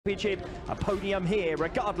Championship, a podium here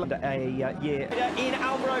regardless of a year in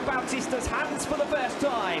Alvaro Bautista's hands for the first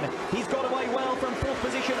time. He's got away well from fourth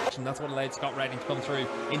position. And that's what allowed Scott Redding to come through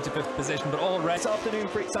into fifth position, but already this afternoon,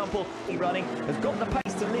 for example, running has got the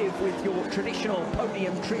pace to live with your traditional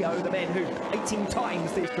podium trio, the men who 18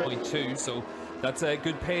 times this 0.2, so that's a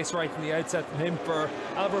good pace right from the outset from him. For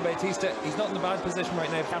Alvaro Bautista, he's not in a bad position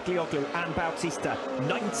right now. Gaglioglu and Bautista,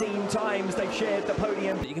 19 times they've shared the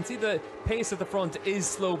podium. But you can see the pace at the front is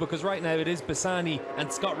slow because right now it is Bassani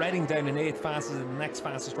and Scott Redding down in 8th fastest and the next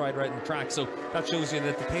fastest rider out in the track. So that shows you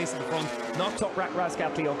that the pace at the front, not Toprak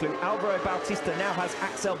Razgatlioglu. Alvaro Bautista now has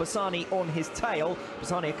Axel Bassani on his tail.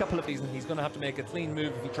 Bassani a couple of he's going to have to make a clean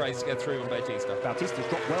move if he tries to get through on Bautista. Bautista's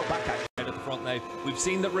dropped well back actually. At the front now. We've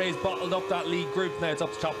seen that Ray's bottled up that lead group. Now it's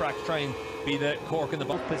up to Toprak to try and be the cork in the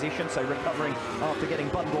bottom position, so recovering after getting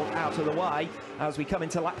bundled out of the way as we come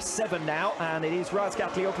into lap 7 now, and it is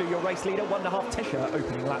Razgatlioglu, your race leader, 1.5 Tesha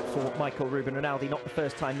opening lap for Michael Ruben Rinaldi. Not the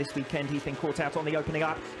first time this weekend he's been caught out on the opening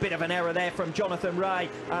lap. Bit of an error there from Jonathan Ray,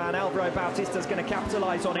 and Alvaro Bautista's going to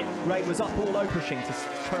capitalise on it. Ray was up all over pushing to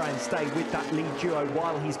try and stay with that lead duo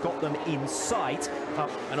while he's got them in sight.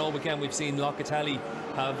 And all weekend we've seen Locatelli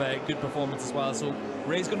have a good performance as well, so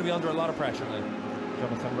Ray's going to be under a lot of pressure now.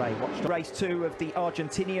 Jonathan Ray watched race 2 of the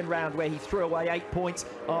Argentinian round where he threw away 8 points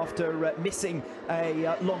after missing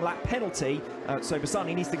a long lap penalty. So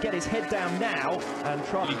Bassani needs to get his head down now and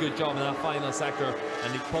try. Really good job in that final sector,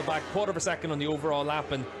 and he pulled back 1/4 second on the overall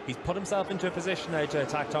lap, and he's put himself into a position now to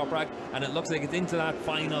attack Toprak, and it looks like it's into that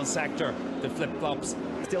final sector that flip-flops.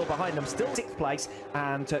 Still behind them, still 6th place,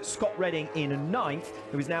 and Scott Redding in 9th,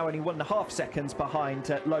 who is now only 1.5 seconds behind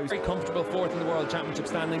Lowe's. Very comfortable 4th in the World Championship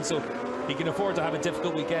standing, so he can afford to have a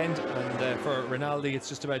difficult weekend, and for Rinaldi it's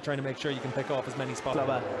just about trying to make sure you can pick off as many spots.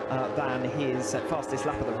 Slower than his fastest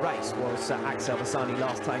lap of the race was Axel Bassani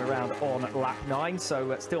last time around on lap 9,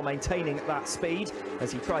 so still maintaining that speed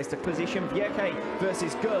as he tries to position. Vierke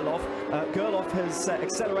versus Gerloff. Gerloff has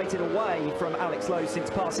accelerated away from Alex Lowe since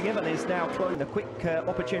passing him and is now throwing a quick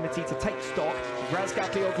opportunity to take stock.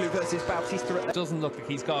 Razgatlioglu versus Bautista. It doesn't look like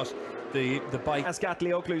he's got the bike.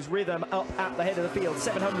 Razgatlioglu's rhythm up at the head of the field.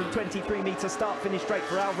 723 metre start finish straight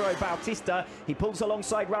for Alvaro Bautista. He pulls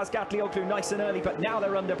alongside Razgatlioglu nice and early, but now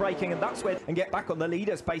they're under braking, and that's where and get back on the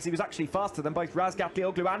leader's pace. He was actually faster than both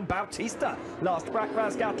Razgatlioglu and Bautista last.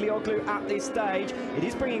 Razgatlioglu at this stage. It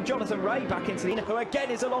is bringing Jonathan Ray back into the who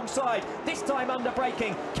again is alongside, this time under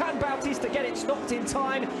braking. Can Bautista get it stopped in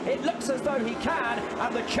time? It looks as though he can,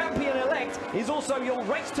 and the champion elect is also your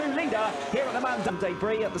race 2 leader here at the Mandalika.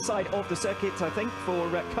 Debris at the side of the circuit, I think, for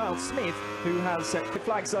Kyle Smith, who has the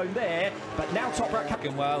flag zone there, but now Toprak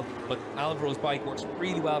working well, but Alvaro's bike works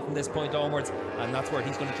really well from this point onwards, and that's where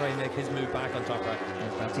he's going to try and make his move back on Toprak.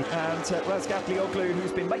 And Razgatlioglu,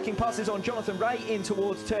 who's been making passes on Jonathan Ray in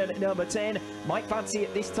towards turn number 10, might fancy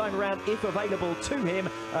it this time around if available to him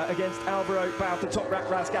against Alvaro Bautista. Toprak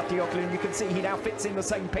Razgatlioglu, and you can see he now fits in the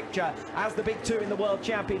same picture as the big two in the World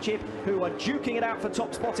Championship, who are duking it out for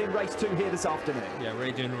top spot in race 2 here this afternoon. Yeah,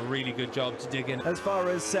 Ray doing a really good job to dig in. As far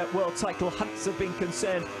as world title hunts have been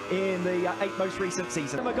concerned in the 8 most recent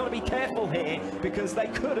seasons. We've got to be careful here because they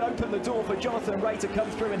could open the door for Jonathan Ray to come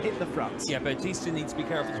through and hit the front. Yeah, Bautista needs to be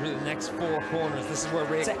careful through the next 4 corners. This is where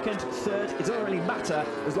Ray... Second, third, it doesn't really matter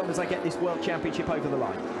as long as I get this World Championship over the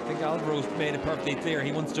line. I think Alvaro's made it perfectly clear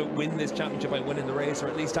he wants to win this championship by winning the race, or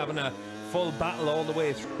at least having a full battle all the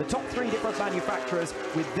way through. The top 3 different manufacturers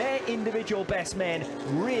with their individual best men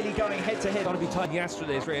really going head to head. Got to be tight.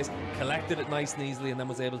 Yesterday's race, collected it nice and easily, and then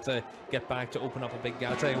was able to get back to open up a big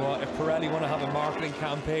gap. I'll tell you what, if Pirelli want to have a marketing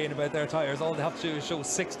campaign about their tyres, all they have to do is show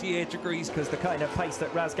 68 degrees. Because the kind of pace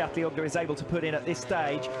that Razgatlioglu is able to put in at this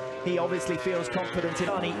stage, he obviously feels confident in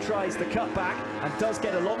it. He tries the cut back and does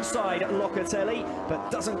get alongside Locatelli, but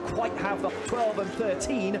doesn't quite have the 12 and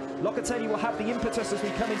 13. Locatelli will have the impetus as we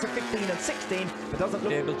come into 15 and 16, but doesn't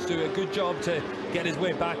look able to do a good job to get his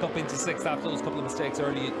way back up into 6th after those couple of mistakes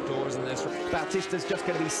early doors in this. Bautista's just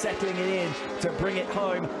going to be settling it in to bring it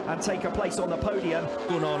home and take a place on the podium.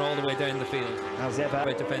 Going on all the way down the field. As ever.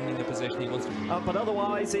 By defending the position he wants to. But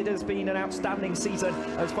otherwise, it has been an outstanding season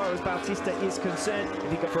as far as Bautista is concerned.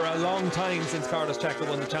 If he got for a long time since Carlos Checo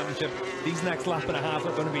won the championship, these next lap and a half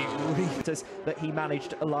are going to be really that he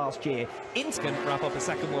managed last year. Can wrap up a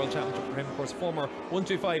 2nd World Championship for him, of course, former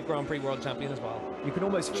 125 Grand Prix World Champion as well. You can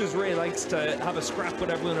almost just really likes to have a scrap with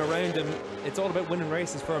everyone around him. It's all about winning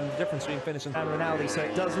races for him, the difference between finishing and Rinaldi, so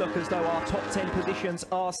it does look as though our top 10 positions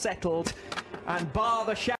are settled. And bar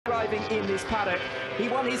the shadow driving in this paddock, he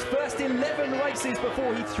won his first 11 races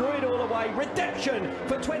before he threw it all away. Redemption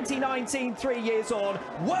for 2019, 3 years on.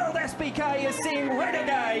 World SBK is seeing red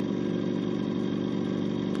again.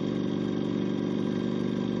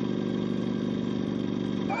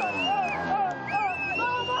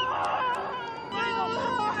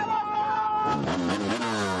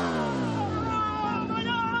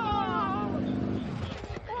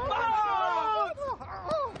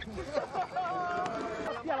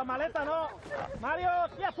 maleta no. Mario,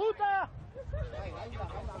 tía puta.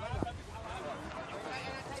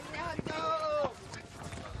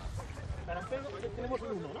 Pero tenemos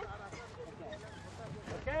el 1, ¿no?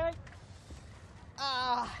 Ok.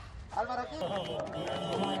 Álvaro aquí.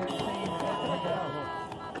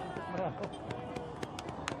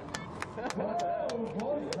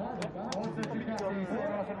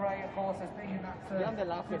 Ray, of course, has been in that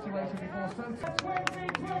situation before.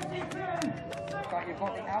 But you've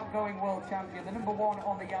got the outgoing world champion, the number 1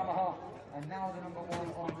 on the Yamaha, and now the number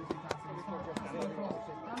 1 on the Ducati.